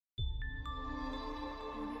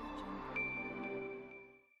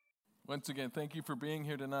Once again, thank you for being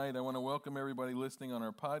here tonight. I want to welcome everybody listening on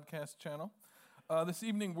our podcast channel. This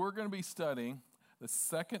evening, we're going to be studying the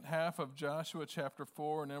second half of Joshua chapter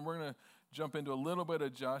 4, and then we're going to jump into a little bit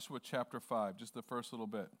of Joshua chapter 5, just the first little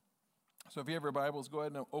bit. So if you have your Bibles, go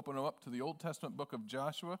ahead and open them up to the Old Testament book of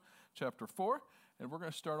Joshua chapter 4, and we're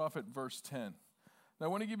going to start off at verse 10. Now, I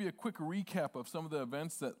want to give you a quick recap of some of the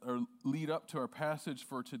events that lead up to our passage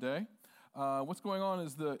for today. What's going on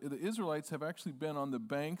is the Israelites have actually been on the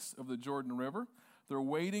banks of the Jordan River. They're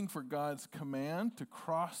waiting for God's command to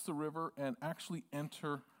cross the river and actually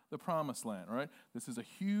enter the promised land, right? This is a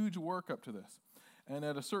huge work up to this. And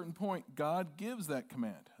at a certain point, God gives that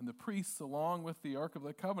command. And the priests, along with the Ark of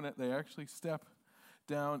the Covenant, they actually step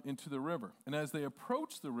down into the river. And as they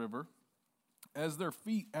approach the river, as their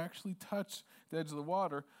feet actually touch the edge of the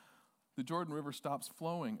water, the Jordan River stops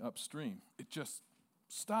flowing upstream. It just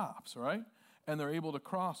stops, right? And they're able to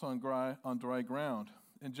cross on dry ground.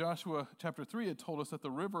 And Joshua chapter 3 had told us that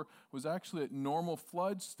the river was actually at normal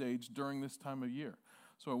flood stage during this time of year.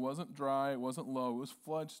 So it wasn't dry, it wasn't low, it was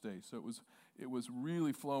flood stage. So it was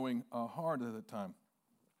really flowing hard at that time.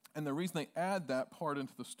 And the reason they add that part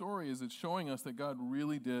into the story is it's showing us that God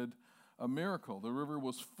really did a miracle. The river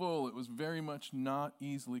was full. It was very much not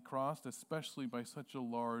easily crossed, especially by such a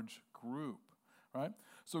large group. Right?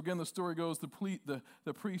 So again, the story goes, the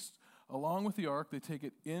priests, along with the ark, they take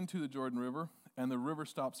it into the Jordan River, and the river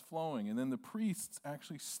stops flowing. And then the priests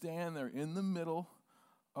actually stand there in the middle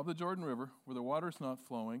of the Jordan River, where the water's not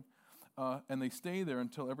flowing, and they stay there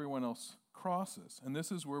until everyone else crosses. And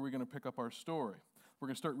this is where we're going to pick up our story. We're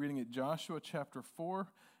going to start reading at Joshua chapter 4,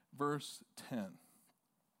 verse 10.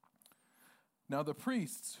 Now the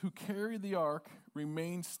priests who carried the ark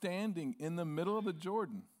remained standing in the middle of the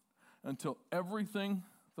Jordan until everything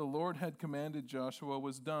the Lord had commanded Joshua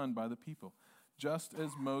was done by the people, just as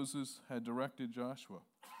Moses had directed Joshua.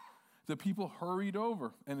 The people hurried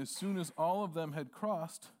over, and as soon as all of them had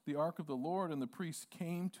crossed, the ark of the Lord and the priests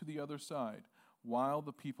came to the other side, while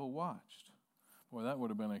the people watched. Boy, that would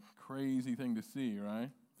have been a crazy thing to see, right?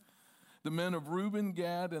 The men of Reuben,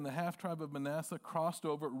 Gad, and the half-tribe of Manasseh crossed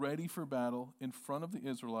over ready for battle in front of the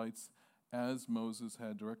Israelites, as Moses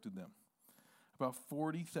had directed them. About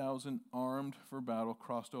 40,000 armed for battle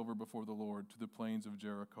crossed over before the Lord to the plains of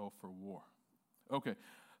Jericho for war. Okay,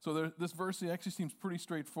 so this verse actually seems pretty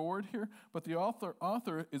straightforward here, but the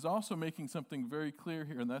author is also making something very clear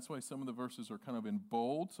here, and that's why some of the verses are kind of in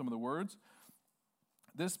bold, some of the words.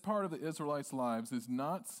 This part of the Israelites' lives is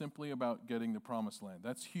not simply about getting the promised land.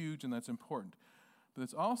 That's huge and that's important. But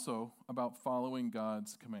it's also about following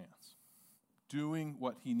God's commands, doing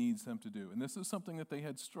what he needs them to do. And this is something that they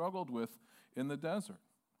had struggled with in the desert,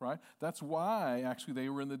 right? That's why, actually, they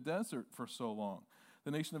were in the desert for so long.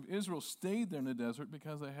 The nation of Israel stayed there in the desert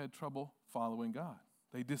because they had trouble following God.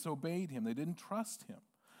 They disobeyed him. They didn't trust him.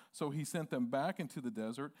 So he sent them back into the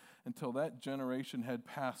desert until that generation had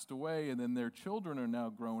passed away, and then their children are now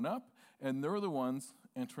grown up, and they're the ones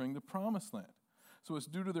entering the promised land. So it's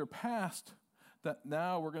due to their past that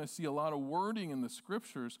now we're going to see a lot of wording in the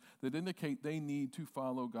scriptures that indicate they need to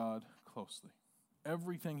follow God closely.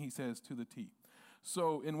 Everything he says to the T.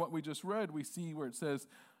 So in what we just read, we see where it says,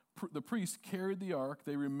 the priests carried the ark.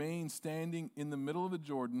 They remained standing in the middle of the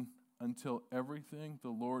Jordan until everything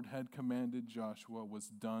the Lord had commanded Joshua was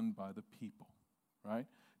done by the people, right?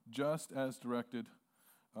 Just as directed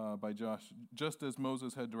by Joshua, just as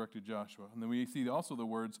Moses had directed Joshua. And then we see also the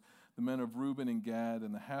words, the men of Reuben and Gad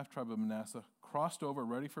and the half-tribe of Manasseh crossed over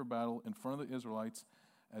ready for battle in front of the Israelites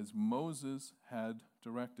as Moses had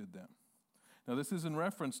directed them. Now, this is in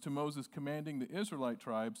reference to Moses commanding the Israelite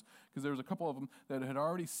tribes, because there was a couple of them that had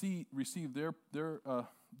already received their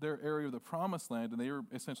area of the promised land, and they were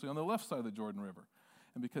essentially on the left side of the Jordan River.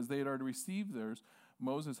 And because they had already received theirs,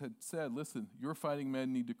 Moses had said, listen, your fighting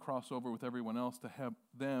men need to cross over with everyone else to have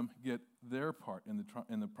them get their part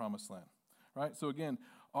in the promised land. Right? So again,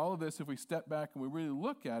 all of this, if we step back and we really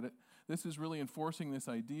look at it, this is really enforcing this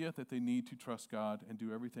idea that they need to trust God and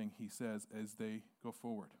do everything he says as they go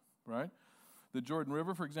forward. Right? The Jordan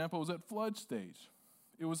River, for example, was at flood stage.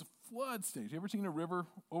 It was a flood stage. You ever seen a river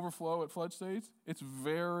overflow at flood stage? It's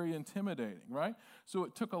very intimidating, right? So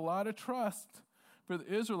it took a lot of trust for the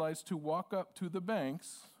Israelites to walk up to the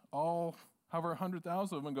banks, all however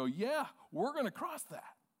 100,000 of them, and go, yeah, we're going to cross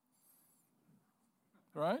that,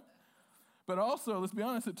 right? But also, let's be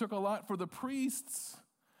honest, it took a lot for the priests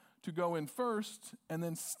to go in first and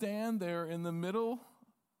then stand there in the middle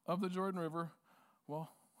of the Jordan River.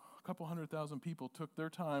 Well, a couple 100,000 people took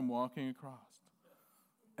their time walking across.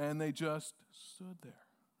 And they just stood there.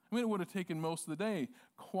 I mean, it would have taken most of the day,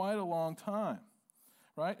 quite a long time,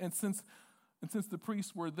 right? And since And since the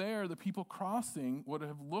priests were there, the people crossing would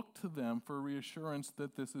have looked to them for reassurance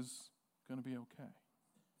that this is going to be okay.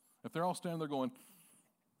 If they're all standing there going,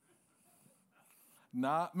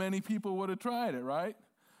 not many people would have tried it, right?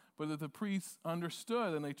 But if the priests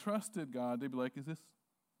understood and they trusted God, they'd be like, is this?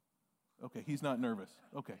 Okay, he's not nervous.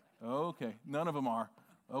 Okay, none of them are.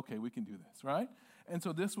 Okay, we can do this, right? And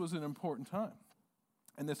so this was an important time.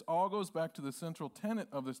 And this all goes back to the central tenet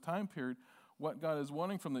of this time period. What God is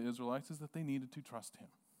wanting from the Israelites is that they needed to trust him.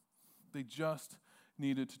 They just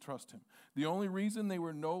needed to trust him. The only reason they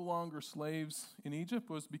were no longer slaves in Egypt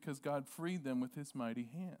was because God freed them with his mighty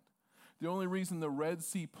hand. The only reason the Red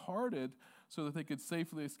Sea parted so that they could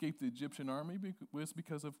safely escape the Egyptian army was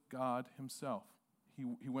because of God himself.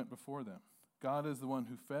 He went before them. God is the one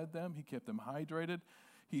who fed them. He kept them hydrated.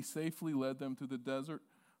 He safely led them through the desert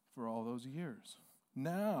for all those years.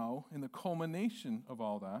 Now, in the culmination of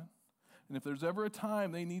all that, and if there's ever a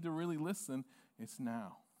time they need to really listen, it's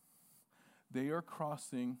now. They are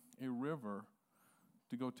crossing a river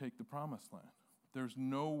to go take the promised land. There's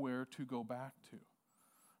nowhere to go back to.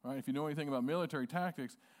 Right? If you know anything about military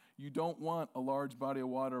tactics, you don't want a large body of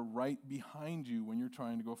water right behind you when you're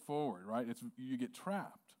trying to go forward, right? You get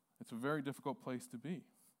trapped. It's a very difficult place to be,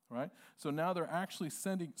 right? So now they're actually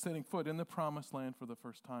setting foot in the promised land for the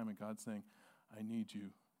first time, and God's saying, I need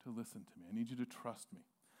you to listen to me. I need you to trust me.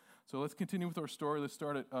 So let's continue with our story. Let's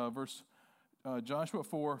start at Joshua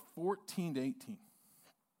 4:14 to 18.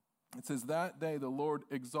 It says, that day the Lord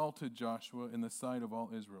exalted Joshua in the sight of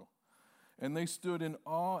all Israel. And they stood in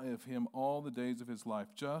awe of him all the days of his life,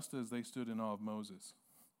 just as they stood in awe of Moses.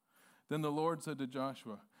 Then the Lord said to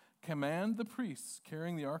Joshua, command the priests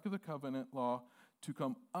carrying the Ark of the Covenant law to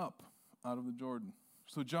come up out of the Jordan.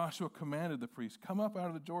 So Joshua commanded the priests, come up out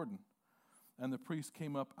of the Jordan. And the priests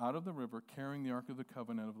came up out of the river carrying the Ark of the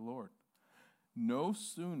Covenant of the Lord. No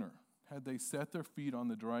sooner had they set their feet on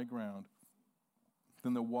the dry ground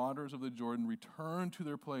than the waters of the Jordan returned to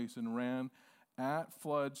their place and ran at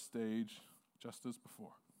flood stage just as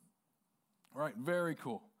before. All right, very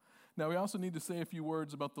cool. Now we also need to say a few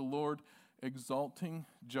words about the Lord exalting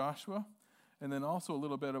Joshua, and then also a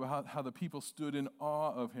little bit about how the people stood in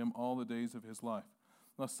awe of him all the days of his life.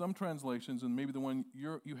 Now some translations, and maybe the one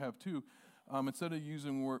you have too, instead of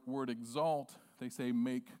using word exalt, they say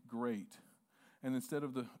make great. And instead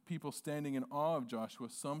of the people standing in awe of Joshua,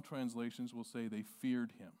 some translations will say they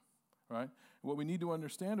feared him, right? What we need to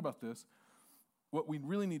understand about this, what we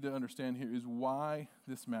really need to understand here is why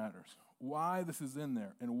this matters, why this is in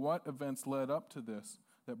there, and what events led up to this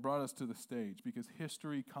that brought us to the stage, because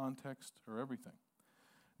history, context are everything.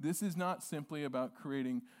 This is not simply about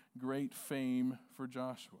creating great fame for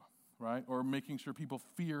Joshua, right, or making sure people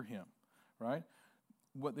fear him, right?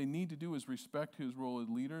 What they need to do is respect his role as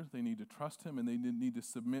leader. They need to trust him, and they need to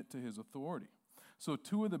submit to his authority. So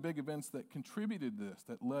two of the big events that contributed to this,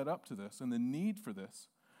 that led up to this, and the need for this,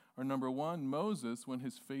 are number one, Moses, when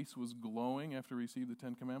his face was glowing after he received the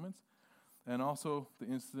Ten Commandments, and also the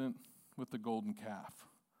incident with the golden calf,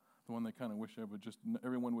 the one they kind of wish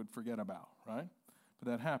everyone would forget about, right?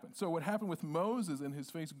 But that happened. So what happened with Moses and his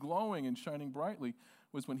face glowing and shining brightly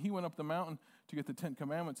was when he went up the mountain to get the Ten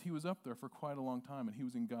Commandments, he was up there for quite a long time, and he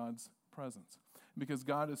was in God's presence. Because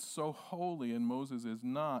God is so holy and Moses is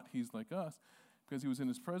not, he's like us, because he was in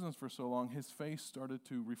his presence for so long, his face started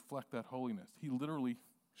to reflect that holiness. He literally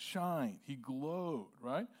shined. He glowed,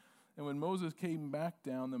 right? And when Moses came back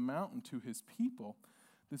down the mountain to his people,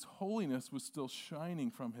 this holiness was still shining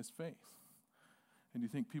from his face. And do you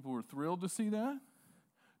think people were thrilled to see that?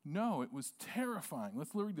 No, it was terrifying.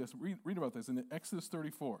 Let's read this. Read about this in Exodus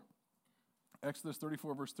 34. Exodus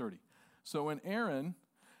 34, verse 30. So when Aaron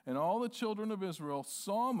and all the children of Israel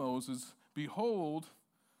saw Moses, behold,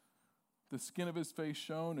 the skin of his face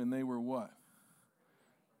shone, and they were what?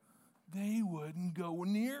 They wouldn't go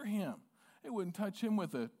near him. They wouldn't touch him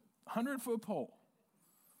with a 100-foot pole.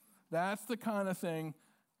 That's the kind of thing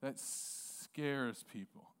that scares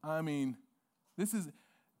people. I mean,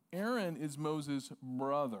 Aaron is Moses'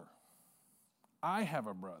 brother. I have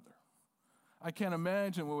a brother. I can't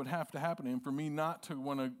imagine what would have to happen to him for me not to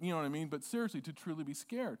want to, you know what I mean? But seriously, to truly be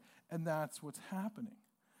scared. And that's what's happening.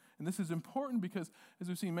 And this is important because, as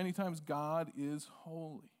we've seen many times, God is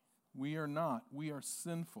holy. We are not. We are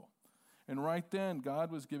sinful. And right then,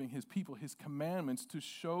 God was giving his people his commandments to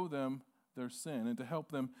show them their sin and to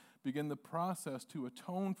help them begin the process to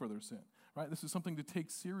atone for their sin. Right? This is something to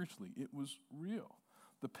take seriously. It was real.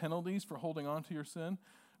 The penalties for holding on to your sin,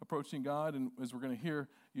 approaching God, and as you're going to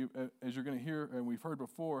hear, and we've heard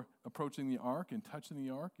before, approaching the ark and touching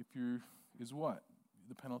the ark, is what?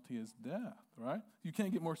 The penalty is death, right? You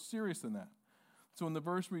can't get more serious than that. So in the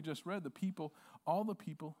verse we just read, all the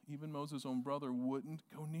people, even Moses' own brother, wouldn't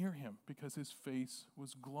go near him because his face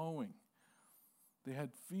was glowing. They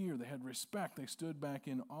had fear, they had respect, they stood back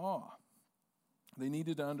in awe. They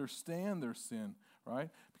needed to understand their sin, right?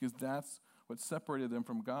 Because that's what separated them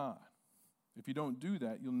from God. If you don't do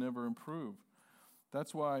that, you'll never improve.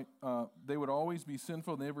 That's why they would always be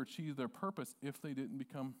sinful and never achieve their purpose if they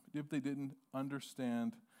didn't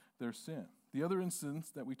understand their sin. The other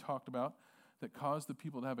instance that we talked about that caused the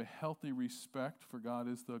people to have a healthy respect for God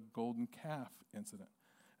is the golden calf incident.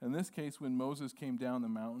 In this case, when Moses came down the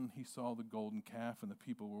mountain, he saw the golden calf and the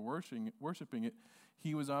people were worshiping it.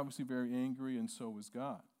 He was obviously very angry, and so was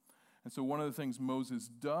God. And so one of the things Moses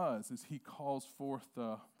does is he calls forth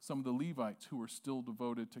some of the Levites who were still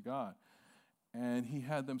devoted to God. And he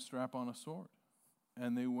had them strap on a sword.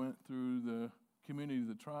 And they went through the community of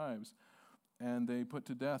the tribes, and they put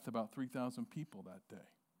to death about 3,000 people that day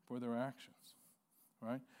for their actions,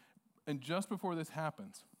 right? And just before this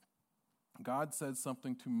happens, God says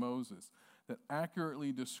something to Moses that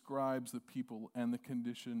accurately describes the people and the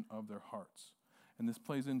condition of their hearts. And this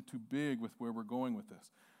plays into big with where we're going with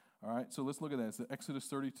this. All right, so let's look at that. It's Exodus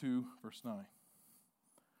 32, verse 9.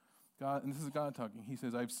 God, and this is God talking. He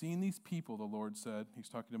says, I've seen these people, the Lord said. He's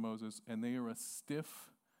talking to Moses, and they are a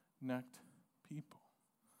stiff-necked people.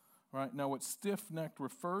 All right, now what stiff-necked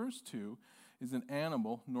refers to is an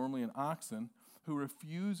animal, normally an oxen, who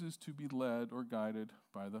refuses to be led or guided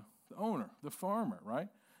by the owner, the farmer, right?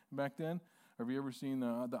 Back then, have you ever seen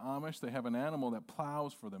the Amish? They have an animal that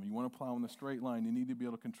plows for them. You want to plow in the straight line, you need to be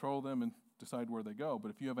able to control them and decide where they go. But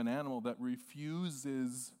if you have an animal that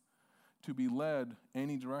refuses to be led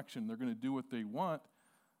any direction, they're going to do what they want,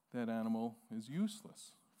 that animal is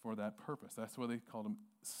useless for that purpose. That's why they called them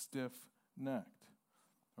stiff-necked,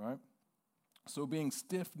 right? So being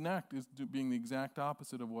stiff-necked is being the exact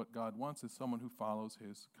opposite of what God wants, is someone who follows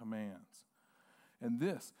his commands. And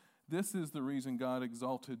this is the reason God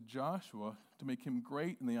exalted Joshua to make him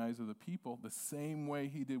great in the eyes of the people, the same way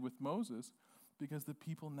he did with Moses, because the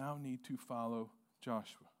people now need to follow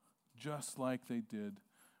Joshua, just like they did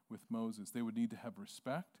with Moses. They would need to have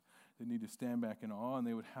respect, they need to stand back in awe, and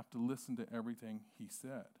they would have to listen to everything he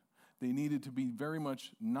said. They needed to be very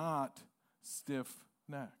much not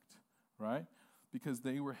stiff-necked, right? Because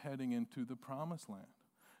they were heading into the promised land.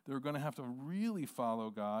 They were going to have to really follow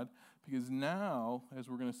God, because now, as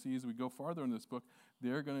we're going to see as we go farther in this book,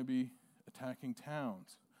 they're going to be attacking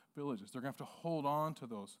towns, villages. They're going to have to hold on to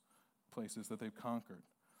those places that they've conquered.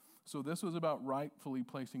 So this was about rightfully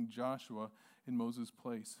placing Joshua in Moses'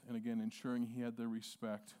 place, and again, ensuring he had the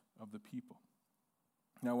respect of the people.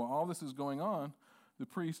 Now, while all this is going on, the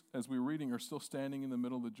priests, as we were reading, are still standing in the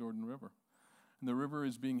middle of the Jordan River. And the river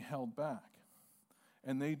is being held back.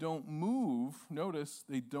 And they don't move. Notice,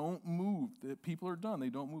 they don't move. The people are done. They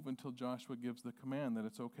don't move until Joshua gives the command that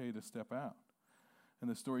it's okay to step out. And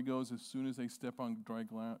the story goes, as soon as they step on dry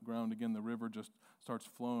ground again, the river just starts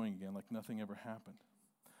flowing again like nothing ever happened.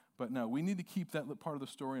 But now, we need to keep that part of the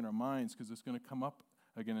story in our minds, because it's going to come up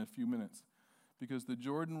again in a few minutes. Because the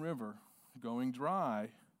Jordan River going dry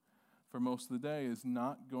for most of the day is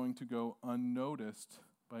not going to go unnoticed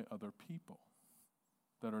by other people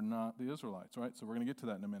that are not the Israelites, right? So we're going to get to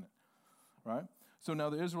that in a minute, right? So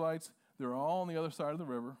now the Israelites, they're all on the other side of the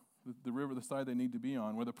river, the side they need to be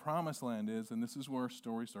on, where the promised land is, and this is where our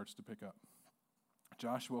story starts to pick up.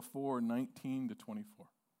 Joshua 4:19-24.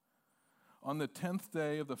 On the 10th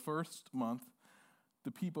day of the first month,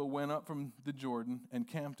 the people went up from the Jordan and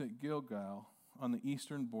camped at Gilgal on the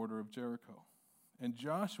eastern border of Jericho. And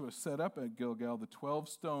Joshua set up at Gilgal the 12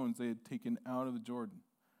 stones they had taken out of the Jordan.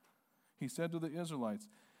 He said to the Israelites,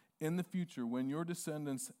 in the future, when your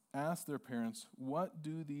descendants ask their parents, what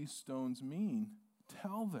do these stones mean?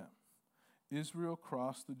 Tell them, Israel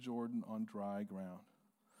crossed the Jordan on dry ground.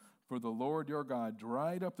 For the Lord your God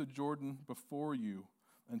dried up the Jordan before you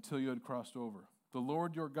until you had crossed over. The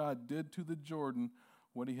Lord your God did to the Jordan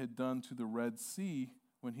what he had done to the Red Sea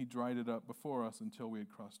when he dried it up before us until we had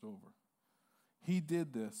crossed over. He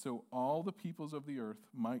did this so all the peoples of the earth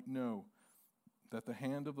might know that the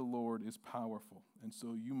hand of the Lord is powerful, and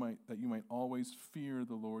so you might always fear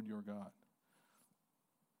the Lord your God.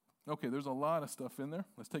 Okay, there's a lot of stuff in there.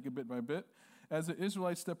 Let's take it bit by bit. As the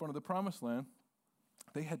Israelites stepped onto the promised land,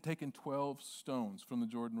 they had taken 12 stones from the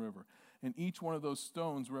Jordan River, and each one of those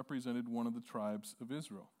stones represented one of the tribes of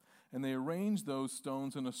Israel. And they arranged those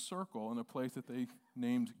stones in a circle in a place that they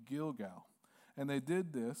named Gilgal. And they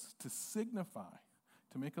did this to signify,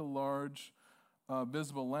 to make a large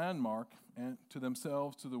visible landmark, and to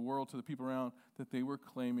themselves, to the world, to the people around, that they were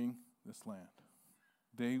claiming this land.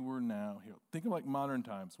 They were now healed. Think of like modern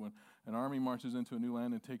times when an army marches into a new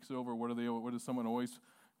land and takes over. What does someone always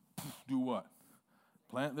do? What?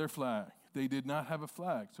 Plant their flag. They did not have a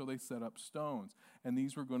flag, so they set up stones. And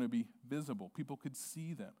these were going to be visible. People could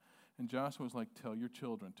see them. And Joshua was like, tell your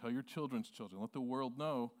children, tell your children's children, let the world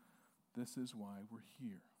know this is why we're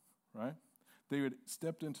here, right? They had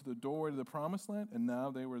stepped into the doorway to the promised land, and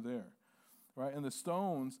now they were there, right? And the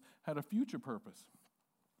stones had a future purpose.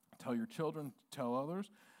 Tell your children, tell others.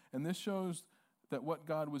 And this shows that what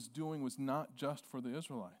God was doing was not just for the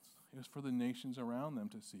Israelites. It was for the nations around them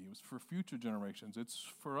to see. It was for future generations. It's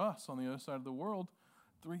for us on the other side of the world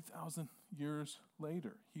 3,000 years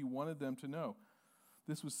later. He wanted them to know.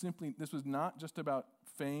 This was not just about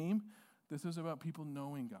fame. This is about people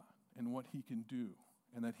knowing God and what he can do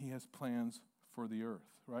and that he has plans for the earth,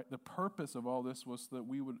 right? The purpose of all this was that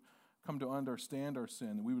we would come to understand our sin,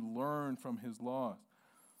 and we would learn from his laws,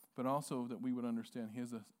 but also that we would understand he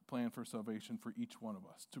has a plan for salvation for each one of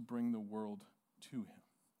us to bring the world to him.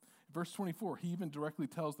 Verse 24, he even directly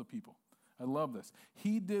tells the people, I love this.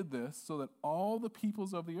 He did this so that all the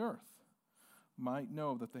peoples of the earth might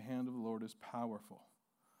know that the hand of the Lord is powerful,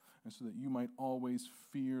 and so that you might always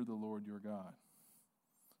fear the Lord your God.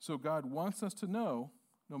 So God wants us to know,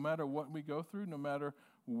 no matter what we go through, no matter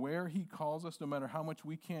where he calls us, no matter how much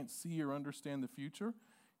we can't see or understand the future,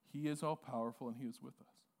 he is all powerful and he is with us.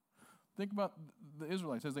 Think about the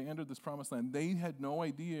Israelites as they entered this promised land. They had no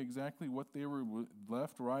idea exactly what they were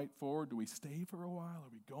left, right, forward. Do we stay for a while?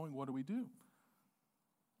 Are we going? What do we do?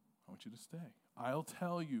 I want you to stay. I'll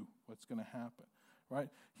tell you what's going to happen, right?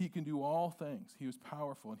 He can do all things. He was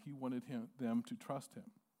powerful, and he wanted them to trust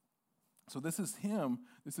him. So this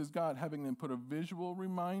is God having them put a visual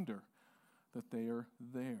reminder that they are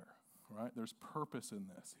there, right? There's purpose in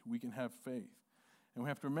this. We can have faith. And we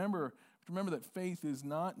have to remember that faith is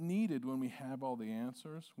not needed when we have all the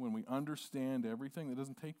answers, when we understand everything. That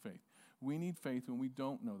doesn't take faith. We need faith when we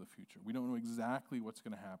don't know the future. We don't know exactly what's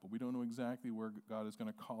going to happen. We don't know exactly where God is going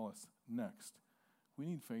to call us next. We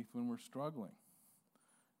need faith when we're struggling.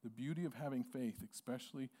 The beauty of having faith,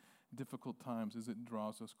 especially in difficult times, is it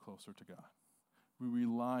draws us closer to God. We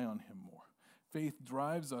rely on him more. Faith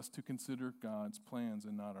drives us to consider God's plans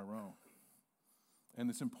and not our own. And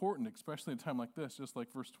it's important, especially in a time like this, just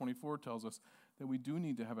like verse 24 tells us, that we do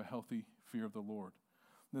need to have a healthy fear of the Lord.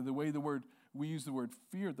 Now, the way we use the word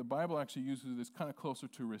fear, the Bible actually uses it as kind of closer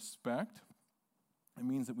to respect. It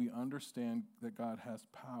means that we understand that God has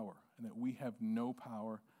power and that we have no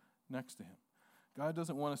power next to him. God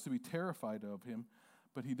doesn't want us to be terrified of him,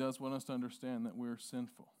 but he does want us to understand that we're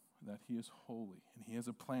sinful, that he is holy, and he has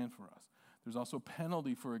a plan for us. There's also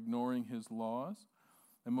penalty for ignoring his laws.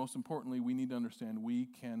 And most importantly, we need to understand we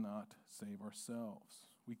cannot save ourselves.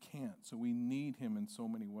 We can't. So we need him in so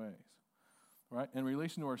many ways. Right? In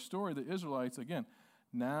relation to our story, the Israelites, again,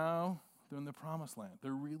 now they're in the promised land.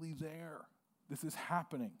 They're really there. This is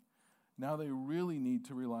happening. Now they really need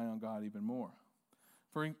to rely on God even more.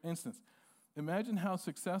 For instance, imagine how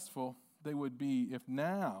successful they would be if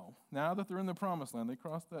now that they're in the promised land, they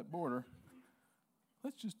crossed that border,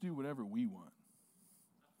 let's just do whatever we want.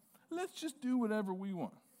 Let's just do whatever we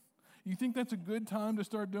want. You think that's a good time to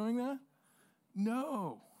start doing that?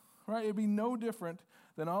 No. Right? It'd be no different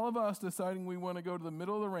than all of us deciding we want to go to the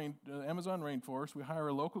middle of the Amazon rainforest. We hire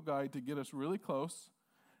a local guide to get us really close.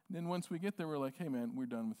 And then once we get there, we're like, hey, man, we're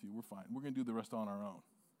done with you. We're fine. We're going to do the rest on our own.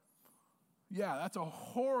 Yeah, that's a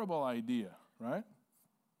horrible idea, right?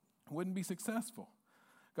 Wouldn't be successful.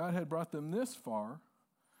 God had brought them this far.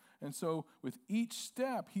 And so with each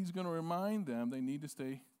step, he's going to remind them they need to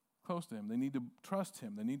stay close to him. They need to trust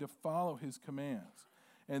him. They need to follow his commands.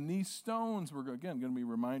 And these stones were, again, going to be a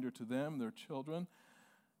reminder to them, their children,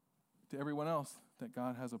 to everyone else that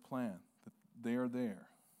God has a plan, that they are there.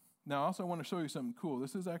 Now, also, I want to show you something cool.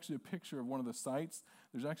 This is actually a picture of one of the sites.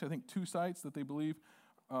 There's actually, I think, 2 sites that they believe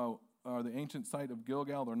are the ancient site of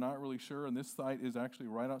Gilgal. They're not really sure, and this site is actually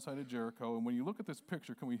right outside of Jericho. And when you look at this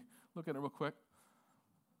picture, can we look at it real quick?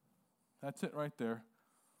 That's it right there.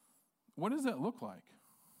 What does that look like?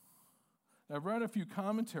 I've read a few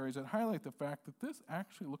commentaries that highlight the fact that this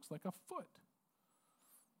actually looks like a foot.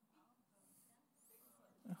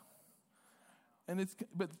 And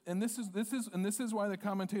this is why the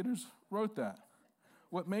commentators wrote that.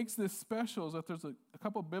 What makes this special is that there's a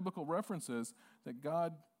couple biblical references that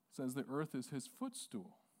God says the earth is his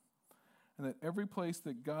footstool, and that every place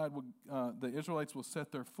that the Israelites will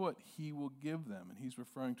set their foot, he will give them, and he's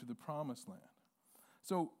referring to the promised land.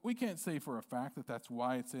 So we can't say for a fact that that's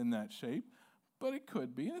why it's in that shape, but it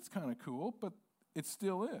could be, and it's kind of cool, but it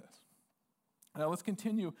still is. Now let's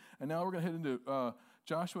continue, and now we're going to head into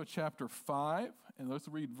Joshua chapter 5, and let's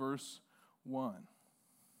read verse 1.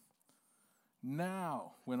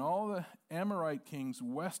 Now, when all the Amorite kings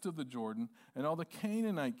west of the Jordan and all the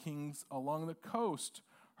Canaanite kings along the coast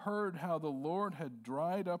heard how the Lord had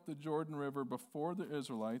dried up the Jordan River before the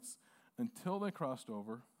Israelites until they crossed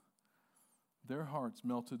over, their hearts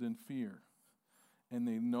melted in fear, and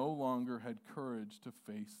they no longer had courage to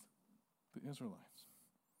face the Israelites.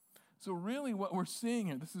 So really what we're seeing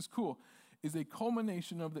here, this is cool, is a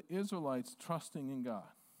culmination of the Israelites trusting in God.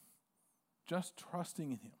 Just trusting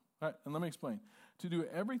in him. All right, and let me explain. To do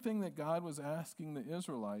everything that God was asking the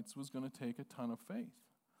Israelites was going to take a ton of faith.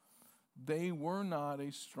 They were not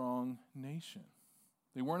a strong nation.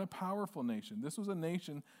 They weren't a powerful nation. This was a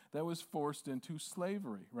nation that was forced into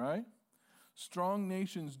slavery, right? Strong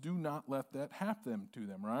nations do not let that happen to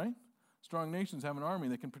them, right? Strong nations have an army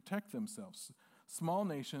that can protect themselves. Small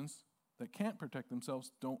nations that can't protect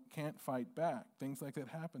themselves can't fight back. Things like that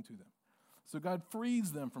happen to them. So God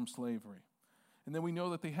frees them from slavery. And then we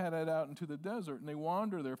know that they head out into the desert, and they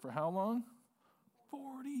wander there for how long?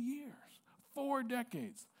 40 years. 4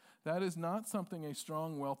 decades. That is not something a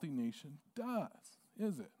strong, wealthy nation does,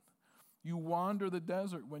 is it? You wander the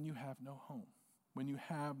desert when you have no home, when you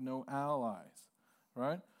have no allies,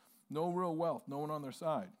 right? No real wealth, no one on their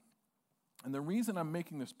side. And the reason I'm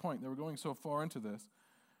making this point, that we're going so far into this,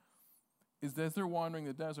 is that as they're wandering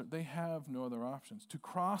the desert, they have no other options. To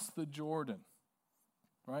cross the Jordan,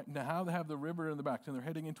 right? Now they have the river in the back, and they're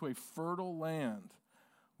heading into a fertile land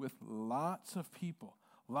with lots of people,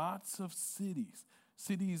 lots of cities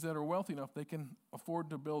that are wealthy enough they can afford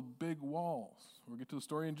to build big walls. We'll get to the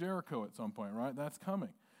story in Jericho at some point, right? That's coming.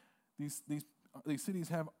 These cities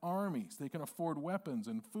have armies. They can afford weapons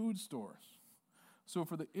and food stores. So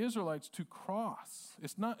for the Israelites to cross,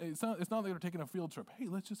 it's not like they're taking a field trip. Hey,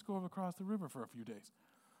 let's just go across the river for a few days.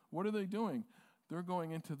 What are they doing? They're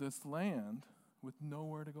going into this land with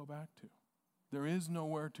nowhere to go back to. There is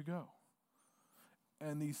nowhere to go.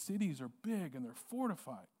 And these cities are big and they're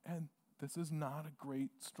fortified. And this is not a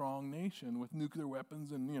great, strong nation with nuclear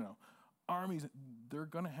weapons and, armies. They're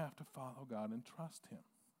going to have to follow God and trust him.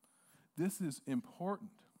 This is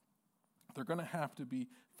important. They're going to have to be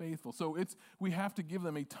faithful. So we have to give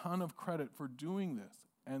them a ton of credit for doing this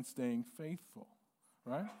and staying faithful,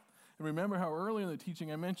 right? And remember how earlier in the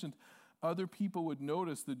teaching I mentioned other people would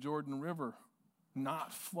notice the Jordan River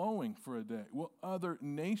not flowing for a day. Well, other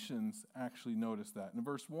nations actually noticed that. And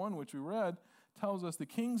verse 1, which we read, tells us the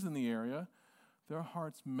kings in the area, their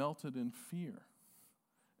hearts melted in fear,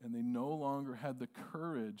 and they no longer had the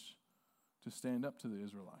courage to stand up to the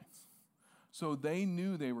Israelites. So they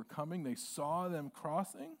knew they were coming. They saw them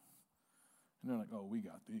crossing, and they're like, oh, we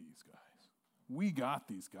got these guys. We got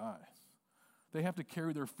these guys. They have to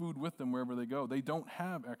carry their food with them wherever they go. They don't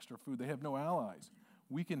have extra food. They have no allies.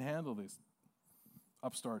 We can handle this.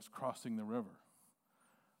 Upstarts crossing the river.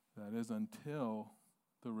 That is until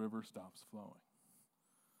the river stops flowing.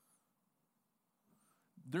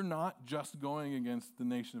 They're not just going against the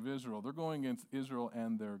nation of Israel. They're going against Israel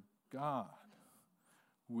and their God,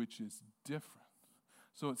 which is different.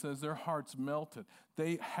 So it says their hearts melted.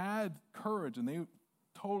 They had courage, and they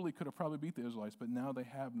totally could have probably beat the Israelites, but now they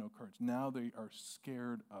have no courage. Now they are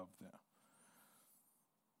scared of them.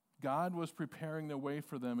 God was preparing the way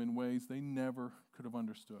for them in ways they never could have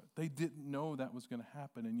understood. They didn't know that was going to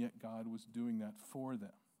happen, and yet God was doing that for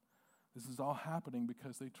them. This is all happening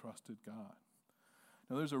because they trusted God.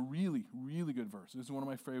 Now, there's a really, really good verse. This is one of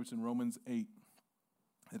my favorites in Romans 8.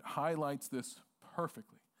 It highlights this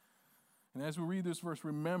perfectly. And as we read this verse,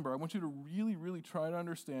 remember, I want you to really, really try to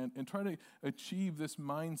understand and try to achieve this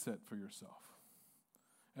mindset for yourself.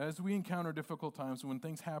 As we encounter difficult times, when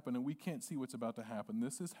things happen and we can't see what's about to happen,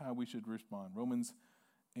 this is how we should respond. Romans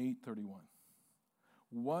 8:31.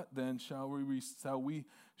 What then shall we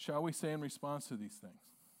say in response to these things?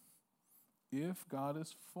 If God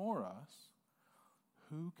is for us,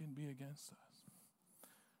 who can be against us?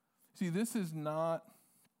 See, this is not,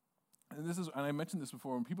 and I mentioned this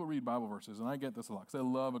before, when people read Bible verses, and I get this a lot because I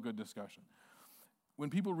love a good discussion. When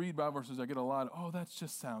people read Bible verses, I get a lot of, oh, that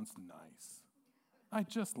just sounds nice. I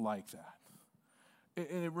just like that.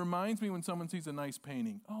 And it reminds me when someone sees a nice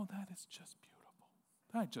painting, oh, that is just beautiful.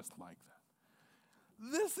 I just like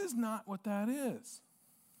that. This is not what that is.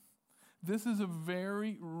 This is a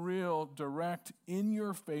very real, direct,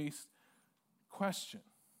 in-your-face question.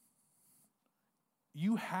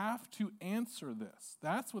 You have to answer this.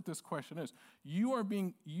 That's what this question is. You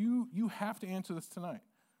have to answer this tonight.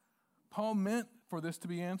 Paul meant for this to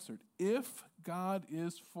be answered. If God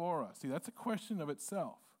is for us. See, that's a question of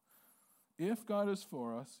itself. If God is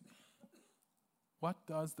for us, what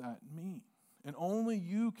does that mean? And only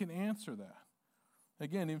you can answer that.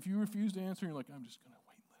 Again, if you refuse to answer, you're like, I'm just going to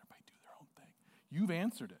wait and let everybody do their own thing. You've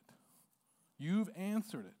answered it. You've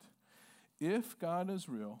answered it. If God is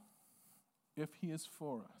real, if he is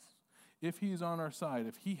for us, if he's on our side,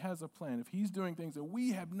 if he has a plan, if he's doing things that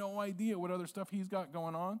we have no idea what other stuff he's got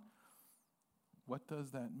going on, what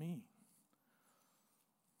does that mean?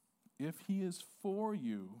 If he is for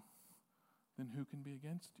you, then who can be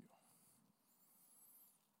against you?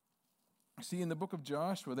 See, in the book of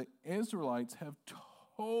Joshua, the Israelites have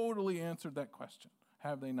totally answered that question.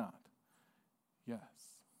 Have they not? Yes.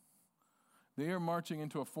 They are marching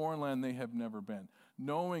into a foreign land they have never been,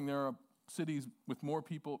 knowing there are cities with more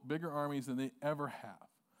people, bigger armies than they ever have.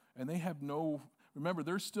 And they have remember,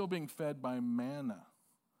 they're still being fed by manna.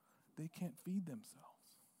 They can't feed themselves.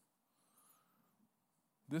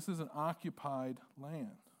 This is an occupied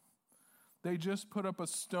land. They just put up a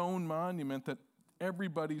stone monument that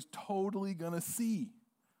everybody's totally going to see.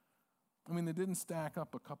 I mean, they didn't stack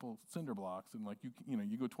up a couple cinder blocks and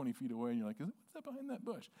you go 20 feet away and you're like, what's that behind that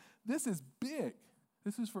bush? This is big.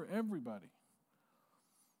 This is for everybody.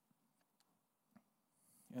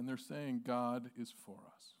 And they're saying God is for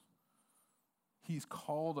us. He's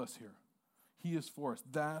called us here. He is for us.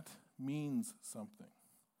 That means something.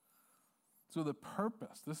 So the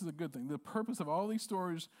purpose, this is a good thing, the purpose of all these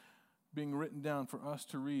stories being written down for us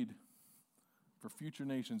to read, for future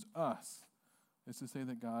nations, us, is to say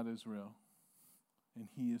that God is real and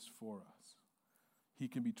he is for us. He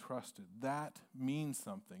can be trusted. That means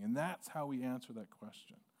something, and that's how we answer that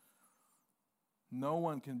question. No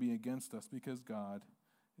one can be against us because God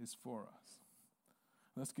is for us.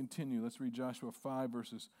 Let's continue. Let's read Joshua 5,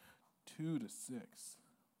 verses 2 to 6.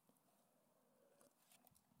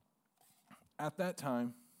 At that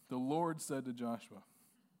time, the Lord said to Joshua,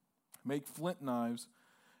 make flint knives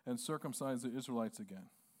and circumcise the Israelites again.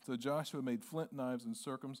 So Joshua made flint knives and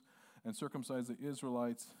circumcised the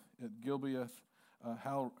Israelites at Gibeath,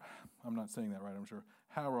 I'm not saying that right, I'm sure,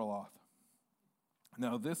 Haraloth.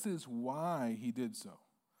 Now this is why he did so.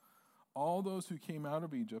 All those who came out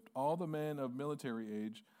of Egypt, all the men of military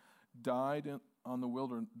age, died in the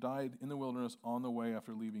wilderness on the way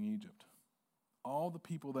after leaving Egypt. All the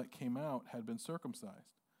people that came out had been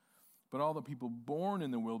circumcised. But all the people born in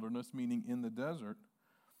the wilderness, meaning in the desert,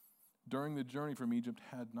 during the journey from Egypt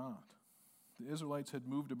had not. The Israelites had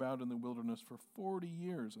moved about in the wilderness for 40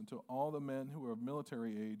 years until all the men who were of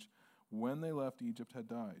military age, when they left Egypt, had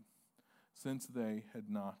died, since they had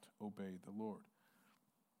not obeyed the Lord.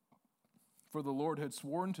 For the Lord had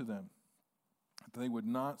sworn to them that they would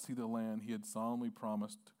not see the land he had solemnly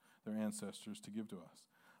promised their ancestors to give to us,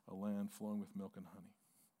 a land flowing with milk and honey.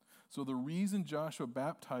 So the reason Joshua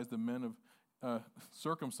baptized the men of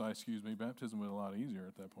baptism was a lot easier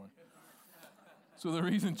at that point. So the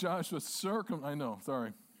reason Joshua So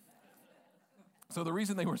the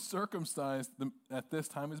reason they were circumcised at this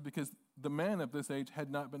time is because the men of this age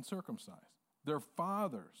had not been circumcised. Their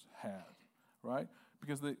fathers had, right?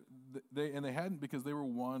 Because they hadn't because they were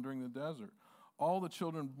wandering the desert. All the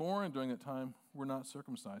children born during that time were not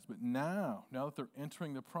circumcised. But now that they're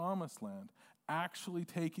entering the promised land, actually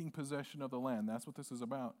taking possession of the land, that's what this is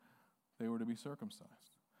about, they were to be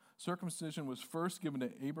circumcised. Circumcision was first given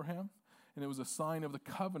to Abraham, and it was a sign of the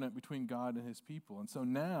covenant between God and his people. And so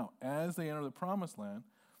now, as they enter the promised land,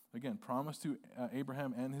 again, promised to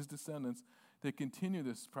Abraham and his descendants, they continue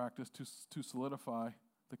this practice to solidify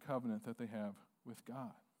the covenant that they have with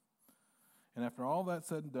God. And after all that's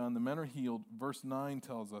said and done, the men are healed. Verse 9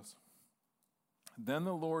 tells us, then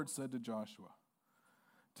the Lord said to Joshua,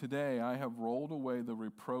 today I have rolled away the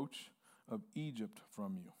reproach of Egypt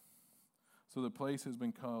from you. So the place has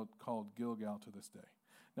been called Gilgal to this day.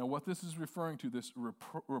 Now what this is referring to, this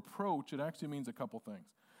reproach, it actually means a couple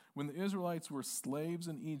things. When the Israelites were slaves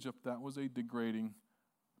in Egypt, that was a degrading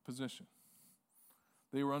position.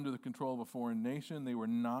 They were under the control of a foreign nation. They were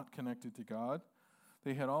not connected to God.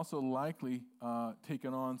 They had also likely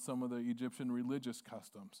taken on some of the Egyptian religious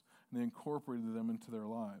customs, and they incorporated them into their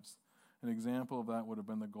lives. An example of that would have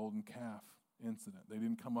been the golden calf incident. They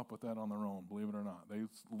didn't come up with that on their own, believe it or not. They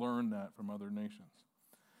learned that from other nations.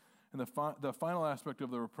 And the final aspect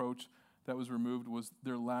of the reproach that was removed was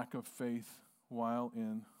their lack of faith while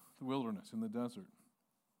in the wilderness, in the desert.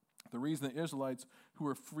 The reason the Israelites who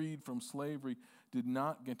were freed from slavery did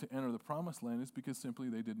not get to enter the promised land is because simply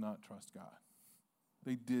they did not trust God.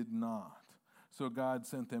 They did not. So God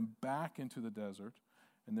sent them back into the desert,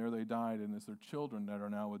 and there they died, and it's their children that are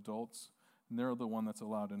now adults, and they're the one that's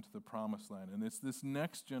allowed into the promised land. And it's this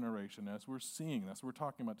next generation, as we're seeing, that's what we're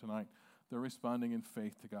talking about tonight, they're responding in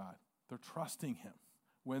faith to God. They're trusting him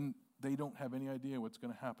when They don't have any idea what's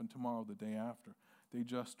going to happen tomorrow, the day after. They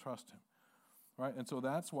just trust him. Right? And so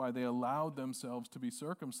that's why they allowed themselves to be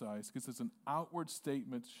circumcised, because it's an outward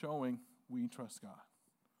statement showing we trust God.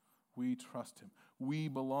 We trust him. We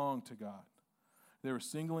belong to God. They were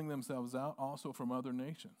singling themselves out also from other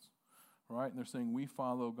nations. Right? And they're saying we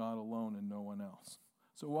follow God alone and no one else.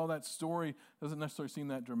 So while that story doesn't necessarily seem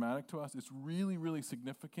that dramatic to us, it's really, really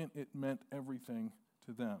significant. It meant everything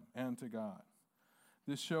to them and to God.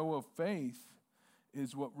 This show of faith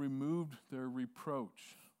is what removed their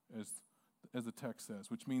reproach, as the text says,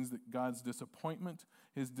 which means that God's disappointment,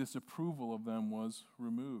 his disapproval of them was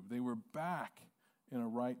removed. They were back in a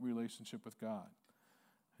right relationship with God.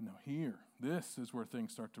 And now here, this is where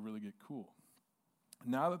things start to really get cool.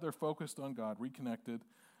 Now that they're focused on God, reconnected,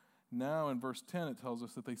 now in verse 10 it tells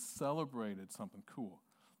us that they celebrated something cool.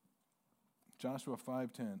 Joshua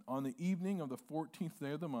 5:10, on the evening of the 14th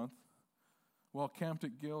day of the month, while camped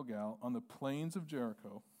at Gilgal on the plains of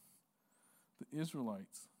Jericho, the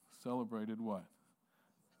Israelites celebrated what?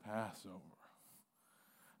 Passover.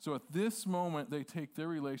 So at this moment, they take their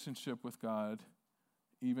relationship with God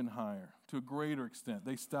even higher, to a greater extent.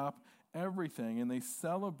 They stop everything and they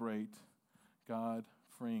celebrate God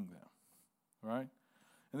freeing them, right?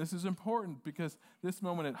 And this is important because this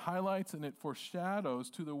moment, it highlights and it foreshadows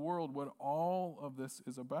to the world what all of this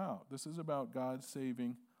is about. This is about God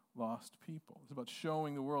saving lost people. It's about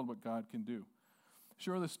showing the world what God can do.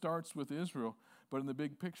 Sure, this starts with Israel, but in the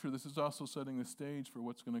big picture, this is also setting the stage for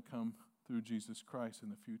what's going to come through Jesus Christ in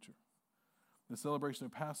the future. The celebration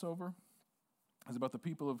of Passover is about the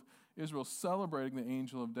people of Israel celebrating the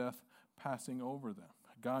angel of death passing over them,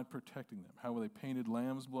 God protecting them. How they painted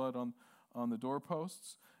lamb's blood on the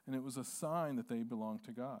doorposts, and it was a sign that they belonged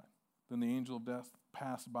to God. Then the angel of death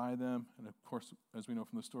passed by them, and of course, as we know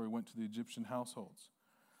from the story, went to the Egyptian households.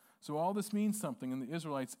 So all this means something, and the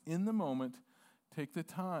Israelites, in the moment, take the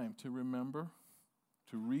time to remember,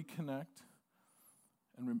 to reconnect,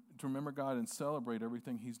 and to remember God and celebrate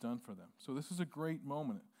everything he's done for them. So this is a great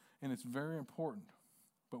moment, and it's very important.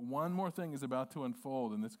 But one more thing is about to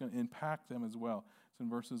unfold, and it's going to impact them as well. It's in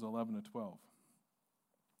verses 11 to 12.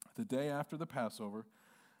 The day after the Passover,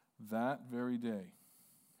 that very day,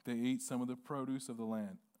 they ate some of the produce of the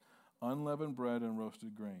land, unleavened bread and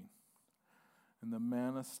roasted grain. And the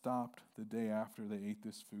manna stopped the day after they ate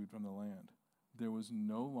this food from the land. There was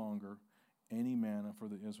no longer any manna for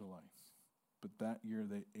the Israelites, but that year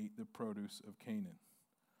they ate the produce of Canaan.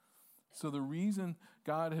 So the reason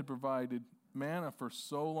God had provided manna for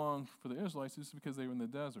so long for the Israelites is because they were in the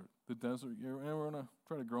desert. The desert, you ever want to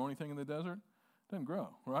try to grow anything in the desert? It doesn't grow,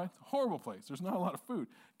 right? It's a horrible place. There's not a lot of food.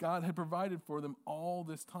 God had provided for them all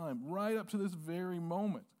this time, right up to this very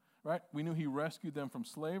moment, right? We knew he rescued them from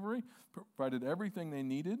slavery, provided everything they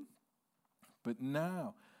needed. But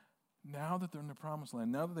now that they're in the promised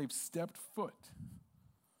land, now that they've stepped foot,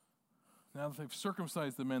 now that they've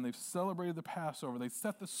circumcised the men, they've celebrated the Passover, they've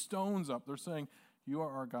set the stones up, they're saying, you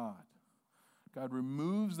are our God. God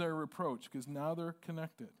removes their reproach because now they're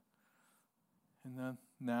connected. And then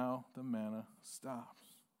now the manna stops.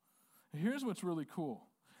 Here's what's really cool.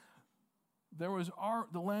 The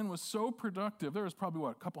land was so productive, there was probably,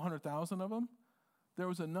 a couple 100,000 of them? There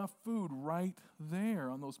was enough food right there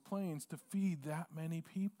on those plains to feed that many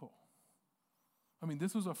people. I mean,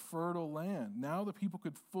 this was a fertile land. Now the people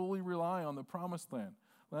could fully rely on the promised land,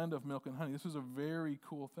 land of milk and honey. This was a very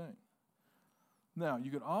cool thing. Now,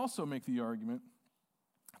 you could also make the argument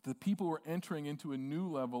that people were entering into a new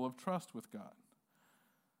level of trust with God.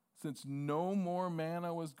 Since no more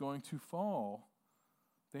manna was going to fall,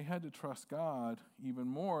 they had to trust God even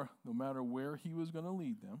more. No matter where he was going to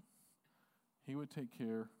lead them, he would take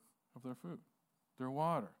care of their food, their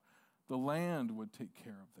water. The land would take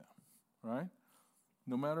care of them, right?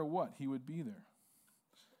 No matter what, he would be there.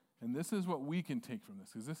 And this is what we can take from this,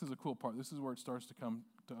 because this is a cool part. This is where it starts to come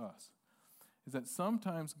to us, is that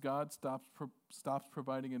sometimes God stops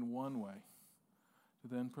providing in one way to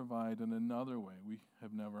then provide in another way we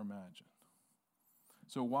have never imagined.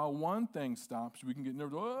 So while one thing stops, we can get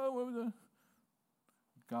nervous.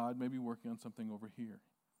 God may be working on something over here,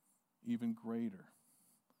 even greater.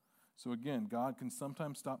 So again, God can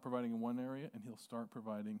sometimes stop providing in one area, and he'll start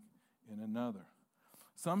providing in another.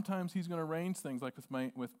 Sometimes he's going to arrange things like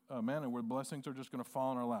with manna, where blessings are just going to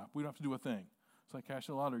fall in our lap. We don't have to do a thing. It's like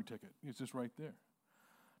cashing a lottery ticket. It's just right there.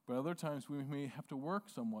 But other times we may have to work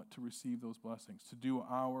somewhat to receive those blessings, to do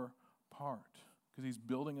our part, because he's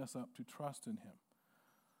building us up to trust in him.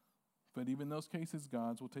 But even in those cases,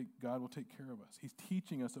 God will take care of us. He's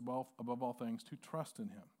teaching us above all things to trust in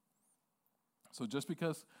him. So just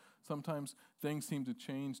because sometimes things seem to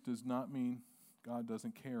change does not mean God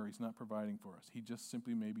doesn't care. He's not providing for us. He just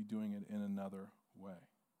simply may be doing it in another way.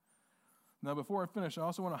 Now, before I finish, I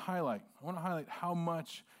also want to highlight how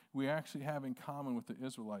much we actually have in common with the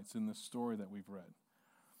Israelites in this story that we've read.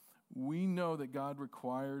 We know that God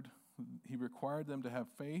required them to have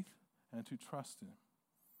faith and to trust Him.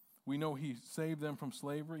 We know He saved them from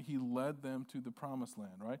slavery. He led them to the promised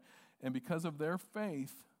land, right? And because of their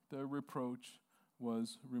faith, their reproach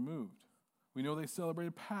was removed. We know they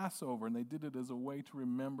celebrated Passover, and they did it as a way to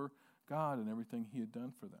remember God and everything He had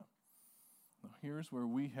done for them. Now, here's where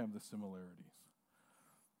we have the similarities.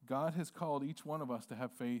 God has called each one of us to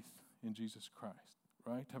have faith in Jesus Christ,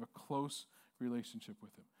 right? To have a close relationship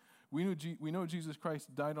with Him. We know Jesus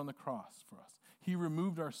Christ died on the cross for us. He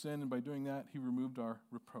removed our sin, and by doing that, He removed our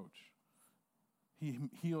reproach. He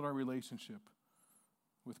healed our relationship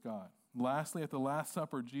with God. Lastly, at the Last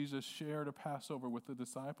Supper, Jesus shared a Passover with the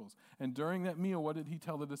disciples. And during that meal, what did He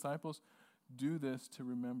tell the disciples? Do this to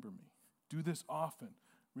remember me. Do this often.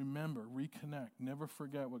 Remember, reconnect. Never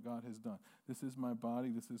forget what God has done. This is my body.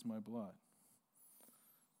 This is my blood.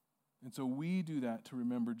 And so we do that to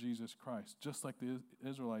remember Jesus Christ, just like the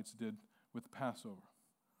Israelites did with Passover.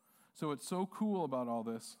 So what's so cool about all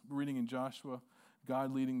this, reading in Joshua,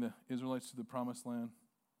 God leading the Israelites to the promised land,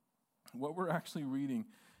 what we're actually reading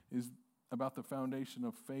is about the foundation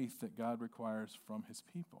of faith that God requires from His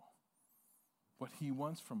people, what He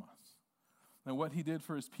wants from us. Now, what He did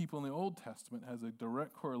for His people in the Old Testament has a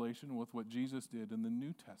direct correlation with what Jesus did in the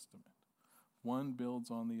New Testament. One builds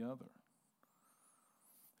on the other.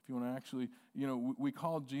 If you want to actually, we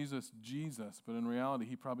call Jesus, but in reality,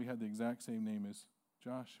 He probably had the exact same name as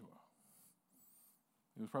Joshua.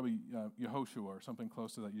 It was probably Yehoshua or something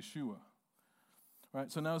close to that, Yeshua.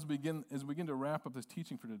 Right, so now as we begin to wrap up this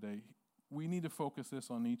teaching for today, we need to focus this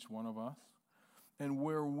on each one of us and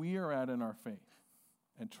where we are at in our faith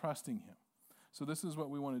and trusting Him. So this is what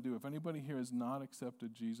we want to do. If anybody here has not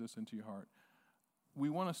accepted Jesus into your heart, we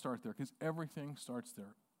want to start there because everything starts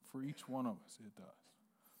there. For each one of us, it does.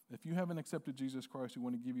 If you haven't accepted Jesus Christ, we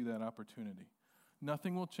want to give you that opportunity.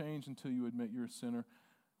 Nothing will change until you admit you're a sinner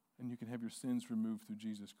and you can have your sins removed through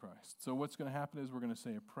Jesus Christ. So what's going to happen is we're going to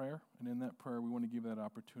say a prayer, and in that prayer, we want to give that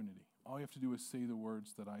opportunity. All you have to do is say the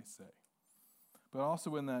words that I say. But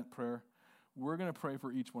also in that prayer, we're going to pray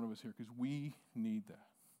for each one of us here because we need that.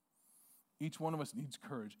 Each one of us needs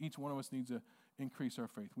courage. Each one of us needs to increase our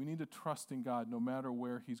faith. We need to trust in God no matter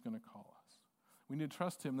where He's going to call us. We need to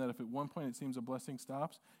trust Him that if at one point it seems a blessing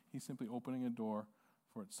stops, He's simply opening a door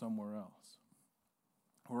for it somewhere else.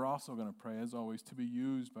 We're also going to pray, as always, to be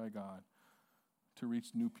used by God to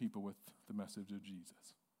reach new people with the message of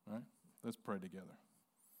Jesus. All right? Let's pray together.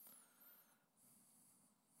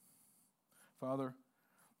 Father,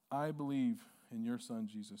 I believe in your Son,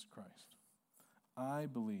 Jesus Christ. I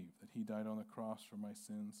believe that He died on the cross for my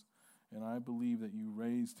sins, and I believe that you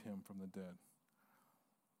raised Him from the dead.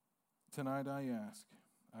 Tonight I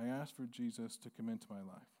ask for Jesus to come into my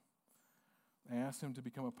life. I ask Him to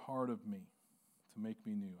become a part of me, to make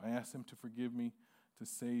me new. I ask Him to forgive me, to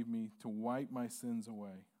save me, to wipe my sins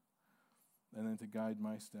away, and then to guide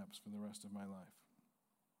my steps for the rest of my life.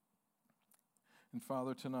 And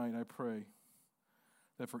Father, tonight I pray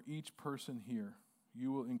that for each person here,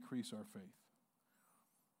 you will increase our faith.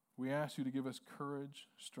 We ask you to give us courage,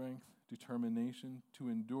 strength, determination to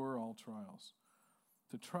endure all trials,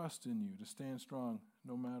 to trust in you, to stand strong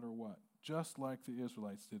no matter what, just like the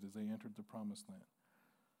Israelites did as they entered the promised land.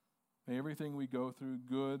 May everything we go through,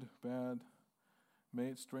 good, bad, may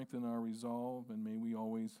it strengthen our resolve, and may we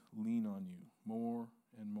always lean on you more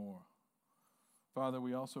and more. Father,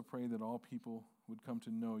 we also pray that all people would come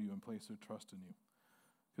to know you and place their trust in you,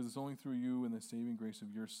 because it's only through you and the saving grace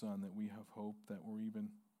of your Son that we have hope, that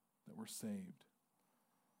we're saved.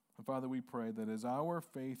 And Father, we pray that as our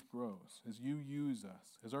faith grows, as you use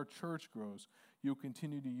us, as our church grows, you'll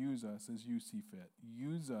continue to use us as you see fit.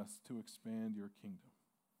 Use us to expand your kingdom.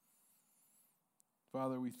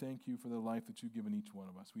 Father, we thank you for the life that you've given each one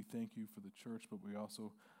of us. We thank you for the church, but we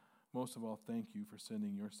also, most of all, thank you for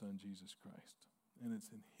sending your Son, Jesus Christ. And it's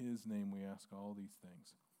in His name we ask all these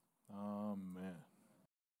things. Amen.